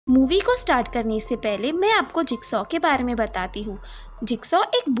Movie को start करने से पहले मैं आपको जिगसॉ के बारे में बताती हूँ। जिगसॉ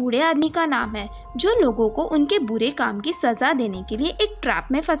एक बूढ़े आदमी का नाम है जो लोगों को उनके बुरे काम की सजा देने के लिए एक ट्रैप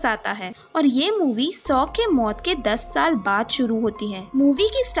में फंसाता है। और ये मूवी सॉ के मौत के 10 साल बाद शुरू होती है। मूवी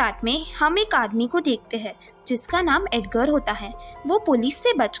की स्टार्ट में हम एक आदमी को देखते हैं जिसका नाम एडगर होता है। वो पुलिस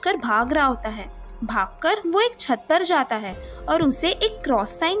से बचकर भाग रहा होता है। भागकर वो एक छत पर जाता है और उसे एक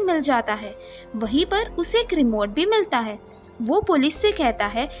क्रॉस साइन मिल जाता है। वहीं पर उसे एक रिमोट भी मिलता है। वो पुलिस से कहता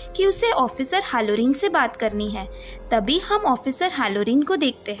है कि उसे ऑफिसर हैलोरिन से बात करनी है। तभी हम ऑफिसर हैलोरिन को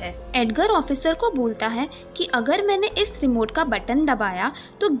देखते हैं। एडगर ऑफिसर को बोलता है कि अगर मैंने इस रिमोट का बटन दबाया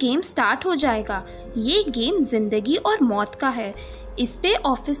तो गेम स्टार्ट हो जाएगा। ये गेम जिंदगी और मौत का है। इस पे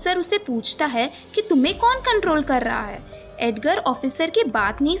ऑफिसर उसे पूछता है कि तुम्हें कौन कंट्रोल कर रहा है। एडगर ऑफिसर की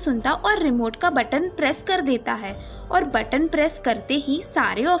बात नहीं सुनता और रिमोट का बटन प्रेस कर देता है और बटन प्रेस करते ही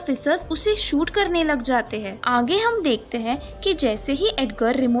सारे ऑफिसर्स उसे शूट करने लग जाते हैं। आगे हम देखते हैं कि जैसे ही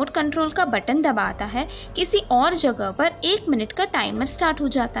एडगर रिमोट कंट्रोल का बटन दबाता है, किसी और जगह पर 1 मिनट का टाइमर स्टार्ट हो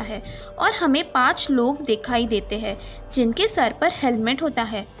जाता है और हमें 5 लोग दिखाई देते हैं जिनके सर पर हेलमेट होता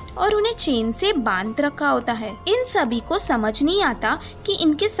है और उन्हें चेन से बांध रखा होता है। इन सभी को समझ नहीं आता कि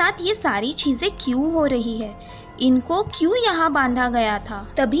इनके साथ ये सारी चीजें क्यों हो रही है, इनको क्यों यहाँ बांधा गया था।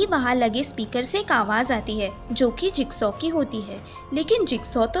 तभी वहाँ लगे स्पीकर से एक आवाज आती है जो कि जिगसॉ की होती है। लेकिन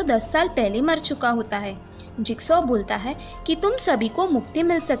जिगसॉ तो 10 साल पहले मर चुका होता है। जिगसॉ बोलता है कि तुम सभी को मुक्ति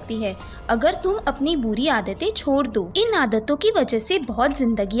मिल सकती है अगर तुम अपनी बुरी आदतें छोड़ दो। इन आदतों की वजह से बहुत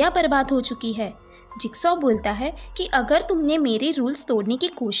जिंदगियां बर्बाद हो चुकी है। जिगसॉ बोलता है कि अगर तुमने मेरे रूल्स तोड़ने की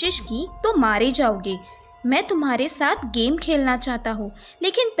कोशिश की तो मारे जाओगे। मैं तुम्हारे साथ गेम खेलना चाहता हूँ,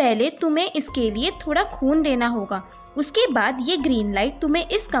 लेकिन पहले तुम्हें इसके लिए थोड़ा खून देना होगा। उसके बाद ये ग्रीन लाइट तुम्हें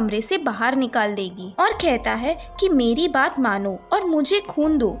इस कमरे से बाहर निकाल देगी। और कहता है कि मेरी बात मानो और मुझे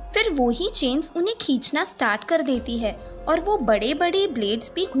खून दो। फिर वो ही चेन्स उन्हें खींचना स्टार्ट कर देती है और वो बड़े बड़े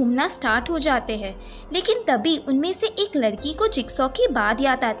ब्लेड्स भी घूमना स्टार्ट हो जाते हैं। लेकिन तभी उनमें से एक लड़की को जिगसॉ की बात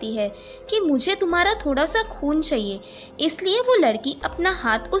याद आती है कि मुझे तुम्हारा थोड़ा सा खून चाहिए। इसलिए वो लड़की अपना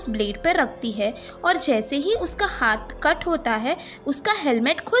हाथ उस ब्लेड पर रखती है और जैसे ही उसका हाथ कट होता है उसका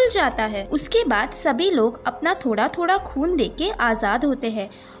हेलमेट खुल जाता है। उसके बाद सभी लोग अपना थोड़ा थोड़ा खून देके आज़ाद होते हैं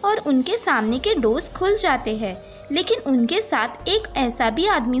और उनके सामने के डोर्स खुल जाते हैं। लेकिन उनके साथ एक ऐसा भी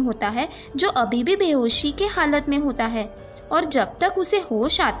आदमी होता है जो अभी भी बेहोशी के हालत में होता है और जब तक उसे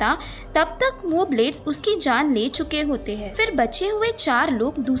होश आता तब तक वो ब्लेड्स उसकी जान ले चुके होते हैं। फिर बचे हुए 4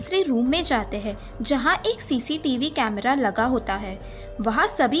 लोग दूसरे रूम में जाते हैं जहाँ एक सीसीटीवी कैमरा लगा होता है। वहाँ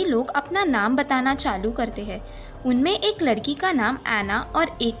सभी लोग अपना नाम बताना चालू करते हैं। उनमें एक लड़की का नाम एना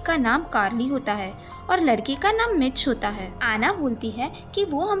और एक का नाम कार्ली होता है और लड़के का नाम मिच होता है। एना बोलती है कि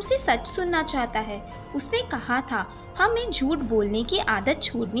वो हमसे सच सुनना चाहता है। उसने कहा था हमें झूठ बोलने की आदत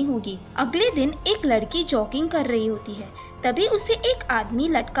छोड़नी होगी। अगले दिन एक लड़की जॉगिंग कर रही होती है। तभी उसे एक आदमी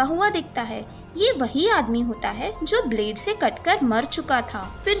लटका हुआ दिखता है। ये वही आदमी होता है जो ब्लेड से कटकर मर चुका था।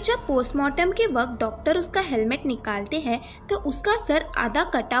 फिर जब पोस्टमार्टम के वक्त डॉक्टर उसका हेलमेट निकालते हैं तो उसका सर आधा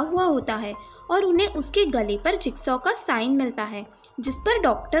कटा हुआ होता है और उन्हें उसके गले पर जिगसॉ का साइन मिलता है, जिस पर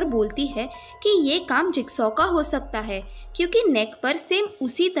डॉक्टर बोलती है कि ये काम जिगसॉ का हो सकता है क्योंकि नेक पर सेम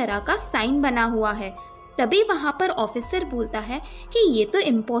उसी तरह का साइन बना हुआ है। तभी वहाँ पर ऑफिसर बोलता है कि ये तो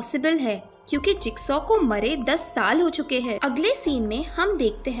इम्पॉसिबल है क्योंकि जिगसॉ को मरे 10 साल हो चुके हैं। अगले सीन में हम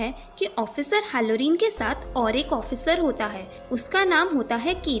देखते हैं कि ऑफिसर हैलोरिन के साथ और एक ऑफिसर होता है। उसका नाम होता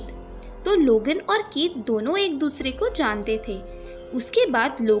है कीथ। तो लोगन और कीथ दोनों एक दूसरे को जानते थे। उसके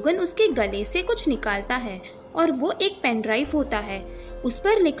बाद लोगन उसके गले से कुछ निकालता है और वो एक पेन ड्राइव होता है। उस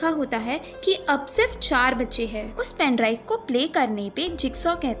पर लिखा होता है कि अब सिर्फ 4 बचे हैं। उस पेन ड्राइव को प्ले करने पे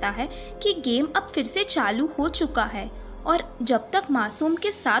जिगसॉ कहता है कि गेम अब फिर से चालू हो चुका है और जब तक मासूम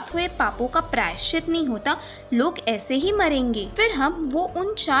के साथ हुए पापों का प्रायश्चित नहीं होता लोग ऐसे ही मरेंगे। फिर हम वो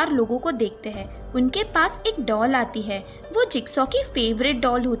उन 4 लोगों को देखते हैं। उनके पास एक डॉल आती है। वो जिगसॉ की फेवरेट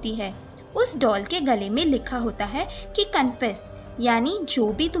डॉल होती है। उस डॉल के गले में लिखा होता है कि कन्फेस, यानी जो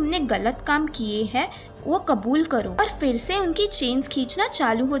भी तुमने गलत काम किए हैं वो कबूल करो। और फिर से उनकी चेन्स खींचना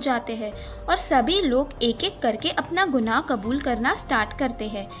चालू हो जाते हैं और सभी लोग एक एक करके अपना गुनाह कबूल करना स्टार्ट करते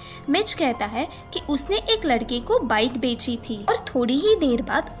हैं। मिच कहता है कि उसने एक लड़के को बाइक बेची थी और थोड़ी ही देर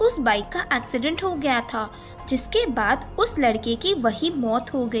बाद उस बाइक का एक्सीडेंट हो गया था, जिसके बाद उस लड़के की वही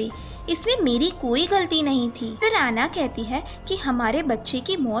मौत हो गई। इसमें मेरी कोई गलती नहीं थी। फिर एना कहती है कि हमारे बच्चे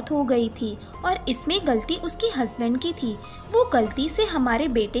की मौत हो गई थी और इसमें गलती उसकी हस्बैंड की थी। वो गलती से हमारे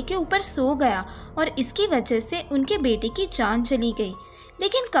बेटे के ऊपर सो गया और इसकी वजह से उनके बेटे की जान चली गई।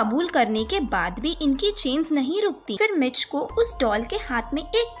 लेकिन कबूल करने के बाद भी इनकी चेन्स नहीं रुकती। फिर मिच को उस डॉल के हाथ में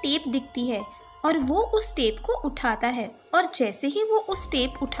एक टेप दिखती है और वो उस टेप को उठाता है और जैसे ही वो उस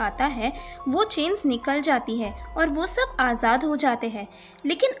टेप उठाता है वो चेन्स निकल जाती है और वो सब आज़ाद हो जाते हैं।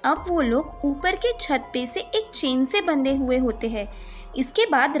 लेकिन अब वो लोग ऊपर के छत पे से एक चेन से बंधे हुए होते हैं। इसके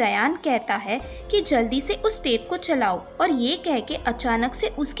बाद रयान कहता है कि जल्दी से उस टेप को चलाओ और ये कह के अचानक से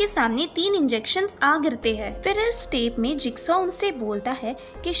उसके सामने 3 इंजेक्शंस आ गिरते हैं। फिर उस टेप में जिक्सॉ उनसे बोलता है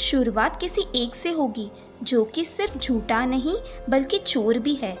कि शुरुआत किसी एक से होगी जो कि सिर्फ झूठा नहीं बल्कि चोर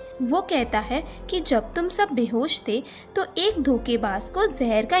भी है। वो कहता है कि जब तुम सब बेहोश थे तो एक धोखेबाज को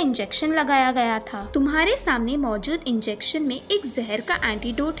जहर का इंजेक्शन लगाया गया था। तुम्हारे सामने मौजूद इंजेक्शन में एक जहर का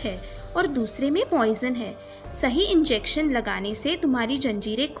एंटीडोट है और दूसरे में पॉइजन है। सही इंजेक्शन लगाने से तुम्हारी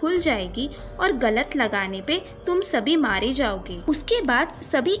जंजीरें खुल जाएगी और गलत लगाने पे तुम सभी मारे जाओगे। उसके बाद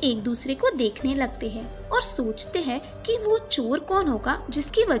सभी एक दूसरे को देखने लगते हैं और सोचते हैं कि वो चोर कौन होगा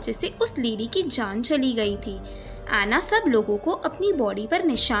जिसकी वजह से उस लेडी की जान चली गई थी। आना सब लोगों को अपनी बॉडी पर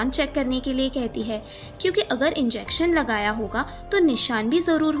निशान चेक करने के लिए कहती है क्योंकि अगर इंजेक्शन लगाया होगा तो निशान भी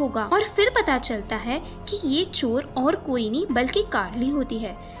जरूर होगा। और फिर पता चलता है कि ये चोर और कोई नहीं बल्कि कार्ली होती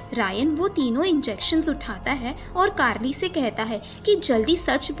है। रायन वो तीनों इंजेक्शंस उठाता है और कार्ली से कहता है कि जल्दी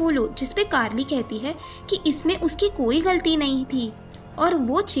सच बोलो, जिसपे कार्ली कहती है कि इसमें उसकी कोई गलती नहीं थी और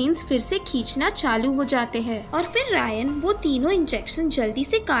वो चेन्स फिर से खींचना चालू हो जाते हैं। और फिर रायन वो तीनों इंजेक्शन जल्दी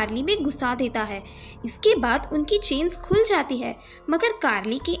से कार्ली में घुसा देता है। इसके बाद उनकी चेन्स खुल जाती है मगर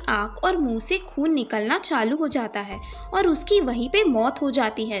कार्ली की आंख और मुंह से खून निकलना चालू हो जाता है और उसकी वहीं पे मौत हो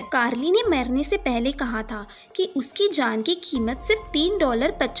जाती है। कार्ली ने मरने से पहले कहा था कि उसकी जान की कीमत सिर्फ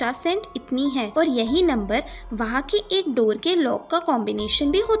 $3.50 इतनी है और यही नंबर वहाँ के एक डोर के लॉक का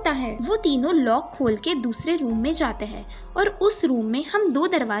कॉम्बिनेशन भी होता है। वो तीनों लॉक खोल के दूसरे रूम में जाते हैं और उस रूम में हम 2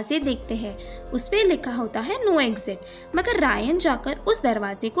 दरवाजे देखते हैं। उस पे लिखा होता है नो एग्जिट, मगर रायन जाकर उस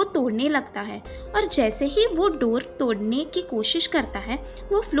दरवाजे को तोड़ने लगता है और जैसे ही वो डोर तोड़ने की कोशिश करता है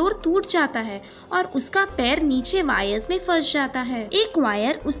वो फ्लोर टूट जाता है और उसका पैर नीचे वायर्स में फंस जाता है। एक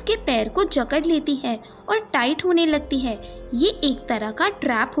वायर उसके पैर को जकड़ लेती है और टाइट होने लगती है। ये एक तरह का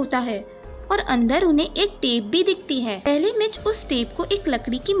ट्रैप होता है और अंदर उन्हें एक टेप भी दिखती है। पहले मिच उस टेप को एक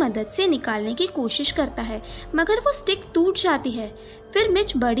लकड़ी की मदद से निकालने की कोशिश करता है मगर वो स्टिक टूट जाती है। फिर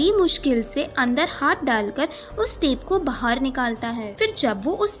मिच बड़ी मुश्किल से अंदर हाथ डालकर उस टेप को बाहर निकालता है। फिर जब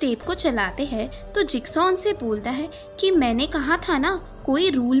वो उस टेप को चलाते हैं तो जिक्सॉ उनसे बोलता है कि मैंने कहा था ना कोई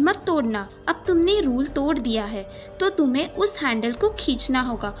रूल मत तोड़ना, अब तुमने रूल तोड़ दिया है तो तुम्हें उस हैंडल को खींचना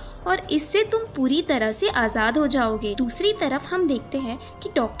होगा और इससे तुम पूरी तरह से आज़ाद हो जाओगे। दूसरी तरफ हम देखते हैं कि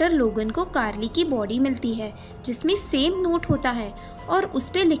डॉक्टर लोगन को कार्ली की बॉडी मिलती है जिसमें सेम नोट होता है और उस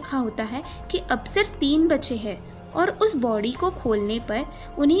पे लिखा होता है कि अब सिर्फ 3 बचे हैं और उस बॉडी को खोलने पर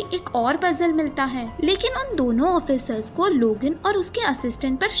उन्हें एक और पजल मिलता है। लेकिन उन दोनों ऑफिसर्स को लोगन और उसके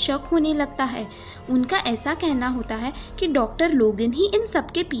असिस्टेंट पर शक होने लगता है। उनका ऐसा कहना होता है कि डॉक्टर लोगन ही इन सब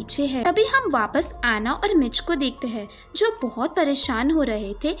के पीछे है। तभी हम वापस आना और मिच को देखते हैं जो बहुत परेशान हो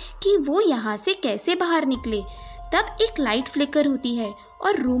रहे थे कि वो यहाँ से कैसे बाहर निकले। तब एक लाइट फ्लिकर होती है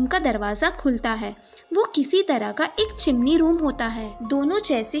और रूम का दरवाजा खुलता है। वो किसी तरह का एक चिमनी रूम होता है। दोनों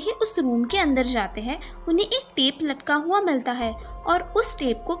जैसे ही उस रूम के अंदर जाते हैं उन्हें एक टेप लटका हुआ मिलता है और उस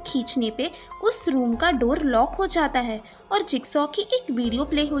टेप को खींचने पे उस रूम का डोर लॉक हो जाता है और जिक्सॉ की एक वीडियो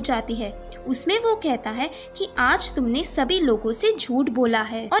प्ले हो जाती है। उसमें वो कहता है कि आज तुमने सभी लोगों से झूठ बोला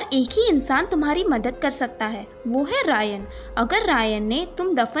है और एक ही इंसान तुम्हारी मदद कर सकता है, वो है रायन। अगर रायन ने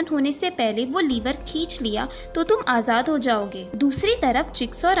तुम दफन होने से पहले वो लीवर खींच लिया तो तुम आज़ाद हो जाओगे। दूसरी तरफ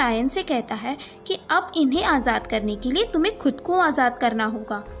जिक्सॉ रायन से कहता है कि अब इन्हें आज़ाद करने के लिए तुम्हें खुद को आज़ाद करना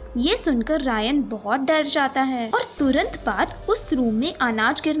होगा। ये सुनकर रायन बहुत डर जाता है और तुरंत बाद उस रूम में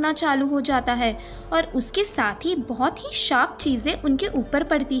अनाज गिरना चालू हो जाता है और उसके साथ ही बहुत ही शार्प चीजें उनके ऊपर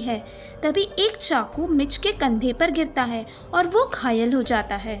पड़ती है। तभी एक चाकू मिच के कंधे पर गिरता है और वो घायल हो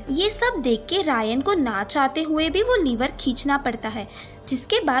जाता है। ये सब देख के रायन को ना चाहते हुए भी वो लीवर खींचना पड़ता है,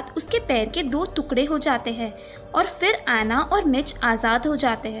 जिसके बाद उसके पैर के 2 टुकड़े हो जाते हैं और फिर आना और मिच आज़ाद हो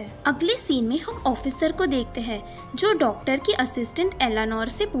जाते हैं। अगले सीन में हम ऑफिसर को देखते हैं जो डॉक्टर की असिस्टेंट एलेनोर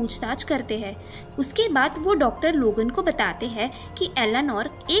से पूछताछ करते हैं। उसके बाद वो डॉक्टर लोगन को बताते हैं कि एलेनोर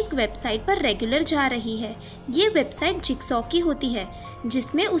एक वेबसाइट पर रेगुलर जा रही है। ये वेबसाइट जिक्सॉ की होती है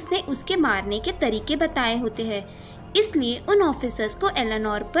जिसमें उसने उसके मारने के तरीके बताए होते हैं, इसलिए उन ऑफिसर्स को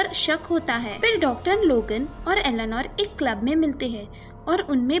एलेनोर पर शक होता है। फिर डॉक्टर लोगन और एलेनोर एक क्लब में मिलते हैं और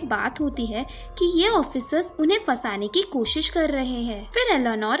उनमें बात होती है कि ये ऑफिसर्स उन्हें फंसाने की कोशिश कर रहे हैं। फिर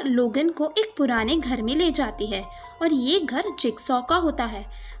एलेनोर लोगन को एक पुराने घर में ले जाती है और ये घर जिक्सॉ का होता है।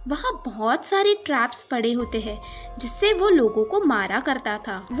 वहाँ बहुत सारे ट्रैप्स पड़े होते हैं जिससे वो लोगों को मारा करता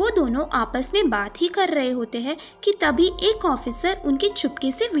था। वो दोनों आपस में बात ही कर रहे होते हैं कि तभी एक ऑफिसर उनकी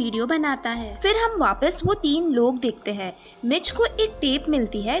चुपके से वीडियो बनाता है। फिर हम वापस वो 3 लोग देखते हैं। मिच को एक टेप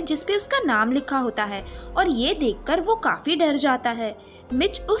मिलती है जिसपे उसका नाम लिखा होता है और ये देखकर वो काफी डर जाता है।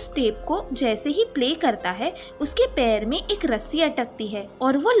 मिच उस टेप को जैसे ही प्ले करता है उसके पैर में एक रस्सी अटकती है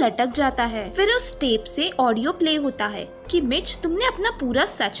और वो लटक जाता है। फिर उस टेप से ऑडियो प्ले होता है कि मिच, तुमने अपना पूरा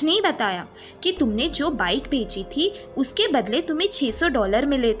सच नहीं बताया कि तुमने जो बाइक बेची थी उसके बदले तुम्हें $600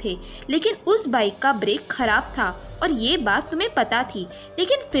 मिले थे, लेकिन उस बाइक का ब्रेक खराब था और ये बात तुम्हें पता थी,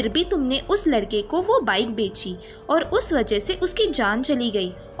 लेकिन फिर भी तुमने उस लड़के को वो बाइक बेची और उस वजह से उसकी जान चली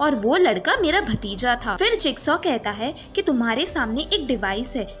गई और वो लड़का मेरा भतीजा था। फिर जिगसॉ कहता है कि तुम्हारे सामने एक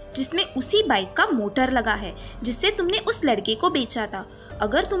डिवाइस है जिसमें उसी बाइक का मोटर लगा है जिससे तुमने उस लड़के को बेचा था।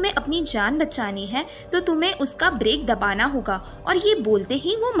 अगर तुम्हें अपनी जान बचानी है तो तुम्हें उसका ब्रेक दबाना होगा। और ये बोलते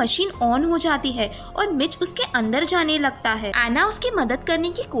ही वो मशीन ऑन हो जाती है और मिच उसके अंदर जाने लगता है। एना उसकी मदद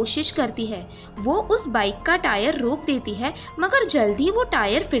करने की कोशिश करती है। वो उस बाइक का टायर रोक देती है मगर जल्दी वो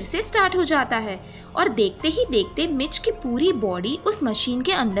टायर फिर से स्टार्ट हो जाता है और देखते ही देखते मिच की पूरी बॉडी उस मशीन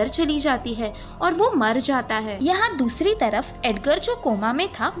के अंदर चली जाती है और वो मर जाता है। यहाँ दूसरी तरफ एडगर जो कोमा में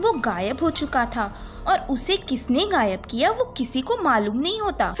था वो गायब हो चुका था और उसे किसने गायब किया वो किसी को मालूम नहीं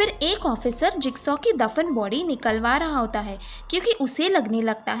होता। फिर एक ऑफिसर जिगसॉ की दफन बॉडी निकलवा रहा होता है क्योंकि उसे लगने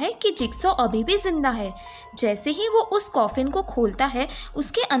लगता है कि जिगसॉ अभी भी जिंदा है। जैसे ही वो उस कॉफिन को खोलता है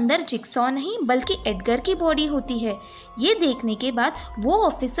उसके अंदर जिगसॉ नहीं बल्कि एडगर की बॉडी होती है। ये देखने के बाद वो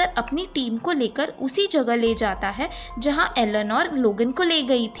ऑफिसर अपनी टीम को लेकर उसी जगह ले जाता है जहां एलेनोर लोगन को ले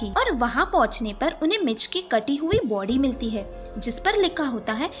गई थी और वहां पहुंचने पर उन्हें मिच की कटी हुई बॉडी मिलती है जिस पर लिखा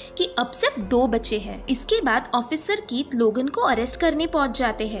होता है कि अब सिर्फ 2 बचे हैं। इसके बाद ऑफिसर कीथ लोगन को अरेस्ट करने पहुंच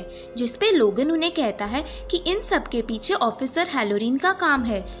जाते हैं जिसपे लोगन उन्हें कहता है कि इन सब के पीछे ऑफिसर हैलोरीन का काम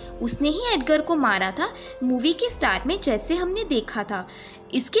है। उसने ही एडगर को मारा था मूवी के स्टार्ट में जैसे हमने देखा था।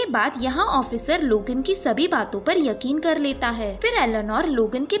 इसके बाद यहाँ ऑफिसर लोगन की सभी बातों पर यकीन कर लेता है। फिर एलेनोर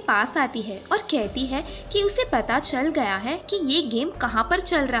लोगन के पास आती है और कहती है कि उसे पता चल गया है कि ये गेम कहाँ पर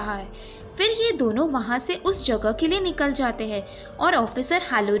चल रहा है। फिर ये दोनों वहाँ से उस जगह के लिए निकल जाते हैं और ऑफिसर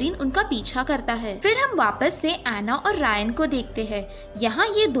हैलोरीन उनका पीछा करता है। फिर हम वापस से एना और रायन को देखते हैं। यहाँ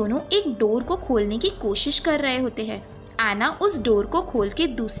ये दोनों एक डोर को खोलने की कोशिश कर रहे होते हैं। एना उस डोर को खोल के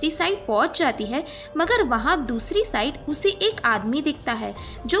दूसरी साइड पहुंच जाती है मगर वहाँ दूसरी साइड उसे एक आदमी दिखता है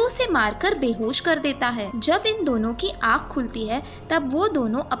जो उसे मारकर बेहोश कर देता है। जब इन दोनों की आँख खुलती है तब वो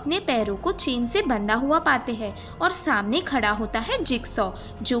दोनों अपने पैरों को चेन से बंधा हुआ पाते हैं और सामने खड़ा होता है जिगसॉ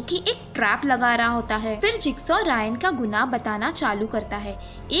जो कि एक ट्रैप लगा रहा होता है। फिर जिगसॉ रायन का गुनाह बताना चालू करता है।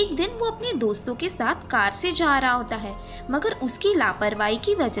 एक दिन वो अपने दोस्तों के साथ कार से जा रहा होता है मगर उसकी लापरवाही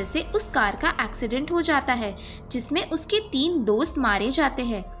की वजह से उस कार का एक्सीडेंट हो जाता है जिसमें उसके 3 दोस्त मारे जाते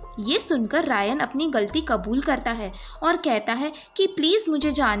हैं। ये सुनकर रायन अपनी गलती कबूल करता है और कहता है कि प्लीज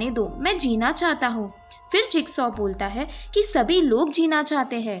मुझे जाने दो, मैं जीना चाहता हूँ। फिर जिगसॉ बोलता है कि सभी लोग जीना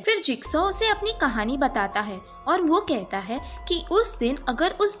चाहते हैं। फिर जिगसॉ उसे अपनी कहानी बताता है और वो कहता है कि उस दिन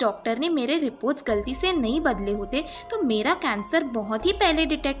अगर उस डॉक्टर ने मेरे रिपोर्ट्स गलती से नहीं बदले होते तो मेरा कैंसर बहुत ही पहले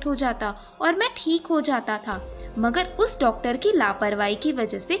डिटेक्ट हो जाता और मैं ठीक हो जाता था, मगर उस डॉक्टर की लापरवाही की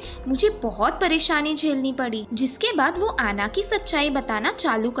वजह से मुझे बहुत परेशानी झेलनी पड़ी। जिसके बाद वो एना की सच्चाई बताना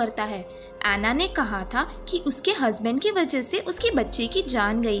चालू करता है। एना ने कहा था कि उसके हस्बैंड की वजह से उसके बच्चे की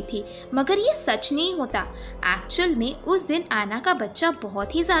जान गई थी, मगर ये सच नहीं होता। एक्चुअल में उस दिन एना का बच्चा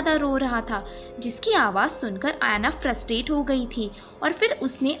बहुत ही ज्यादा रो रहा था जिसकी आवाज सुनकर एना फ्रस्ट्रेट हो गई थी और फिर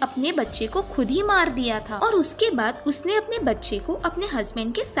उसने अपने बच्चे को खुद ही मार दिया था और उसके बाद उसने अपने बच्चे को अपने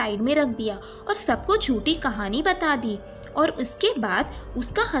हस्बैंड के साइड में रख दिया और सबको झूठी कहानी बता दी। और उसके बाद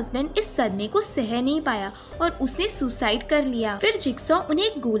उसका हस्बैंड इस सदमे को सह नहीं पाया और उसने सुसाइड कर लिया। फिर जिगसॉ उन्हें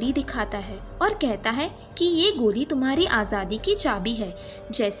एक गोली दिखाता है और कहता है कि ये गोली तुम्हारी आज़ादी की चाबी है।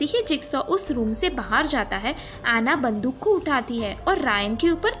 जैसे ही जिगसॉ उस रूम से बाहर जाता है एना बंदूक को उठाती है और रायन के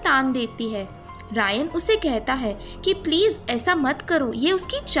ऊपर तान देती है। रायन उसे कहता है कि प्लीज ऐसा मत करो, ये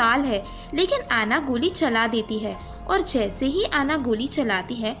उसकी चाल है, लेकिन एना गोली चला देती है और जैसे ही एना गोली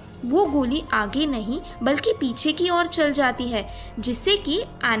चलाती है वो गोली आगे नहीं बल्कि पीछे की ओर चल जाती है जिससे कि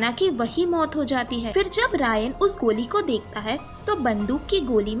एना की वही मौत हो जाती है। फिर जब रायन उस गोली को देखता है तो बंदूक की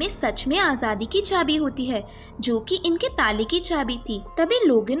गोली में सच में आजादी की चाबी होती है जो कि इनके ताले की चाबी थी। तभी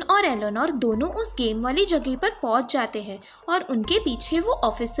लोगन और एलेनोर दोनों उस गेम वाली जगह पर पहुंच जाते हैं और उनके पीछे वो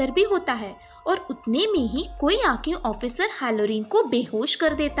ऑफिसर भी होता है और उतने में ही कोई आके ऑफिसर हैलोरीन को बेहोश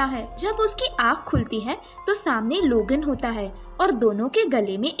कर देता है। जब उसकी आँख खुलती है तो सामने लोगन होता है और दोनों के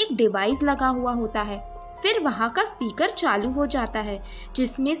गले में एक डिवाइस लगा हुआ होता है। फिर वहाँ का स्पीकर चालू हो जाता है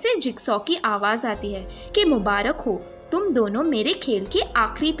जिसमें से जिगसॉ की आवाज आती है कि मुबारक हो, तुम दोनों मेरे खेल के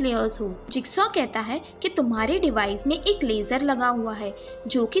आखिरी प्लेयर्स हो। जिक्सॉ कहता है कि तुम्हारे डिवाइस में एक लेजर लगा हुआ है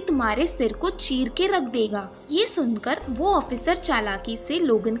जो कि तुम्हारे सिर को चीर के रख देगा। ये सुनकर वो ऑफिसर चालाकी से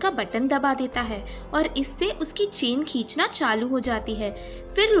लोगन का बटन दबा देता है और इससे उसकी चेन खींचना चालू हो जाती है।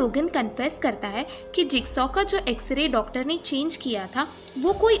 फिर लोगन कन्फेस करता है कि जिक्सॉ का जो एक्सरे डॉक्टर ने चेंज किया था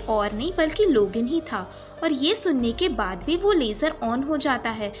वो कोई और नहीं बल्कि लोगन ही था। और ये सुनने के बाद भी वो लेजर ऑन हो जाता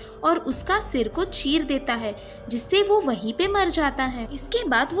है और उसका सिर को चीर देता है जिससे वो वहीं पे मर जाता है। इसके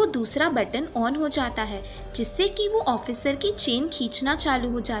बाद वो दूसरा बटन ऑन हो जाता है जिससे कि वो ऑफिसर की चेन खींचना चालू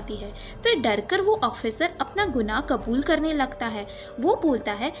हो जाती है। फिर डरकर वो ऑफिसर अपना गुनाह कबूल करने लगता है। वो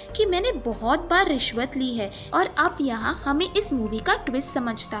बोलता है कि मैंने बहुत बार रिश्वत ली है और अब यहाँ हमें इस मूवी का ट्विस्ट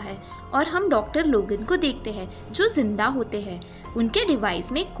समझता है। और हम डॉक्टर लोगन को देखते हैं जो जिंदा होते हैं। उनके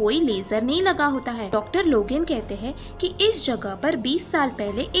डिवाइस में कोई लेजर नहीं लगा होता है। डॉक्टर लोगन कहते हैं कि इस जगह पर 20 साल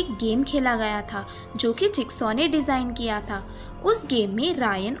पहले एक गेम खेला गया था जो कि जिक्सॉ ने डिजाइन किया था। उस गेम में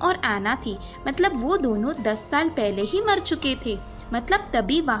रायन और एना थी, मतलब वो दोनों 10 साल पहले ही मर चुके थे। मतलब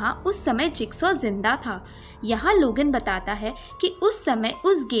तभी वहाँ उस समय जिक्सॉ जिंदा था। यहाँ लोगन बताता है कि उस समय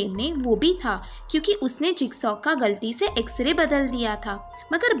उस गेम में वो भी था क्योंकि उसने जिक्सॉ का गलती से एक्सरे बदल दिया था,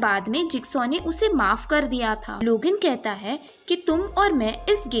 मगर बाद में जिक्सॉ ने उसे माफ कर दिया था। लोगन कहता है कि तुम और मैं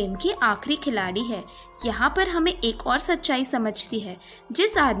इस गेम के आखिरी खिलाड़ी है। यहाँ पर हमें एक और सच्चाई समझती है।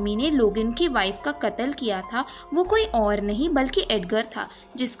 जिस आदमी ने लोगन की वाइफ का कत्ल किया था वो कोई और नहीं बल्कि एडगर था,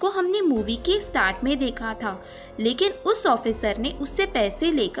 जिसको हमने मूवी के स्टार्ट में देखा था। लेकिन उस ऑफिसर ने उससे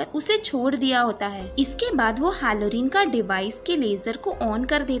पैसे लेकर उसे छोड़ दिया होता है। इसके बाद वो हैलोरीन का डिवाइस के लेजर को ऑन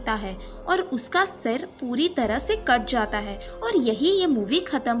कर देता है और उसका सिर पूरी तरह से कट जाता है और यही ये मूवी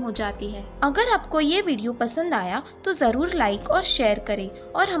खत्म हो जाती है। अगर आपको ये वीडियो पसंद आया तो जरूर लाइक और शेयर करें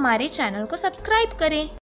और हमारे चैनल को सब्सक्राइब करें।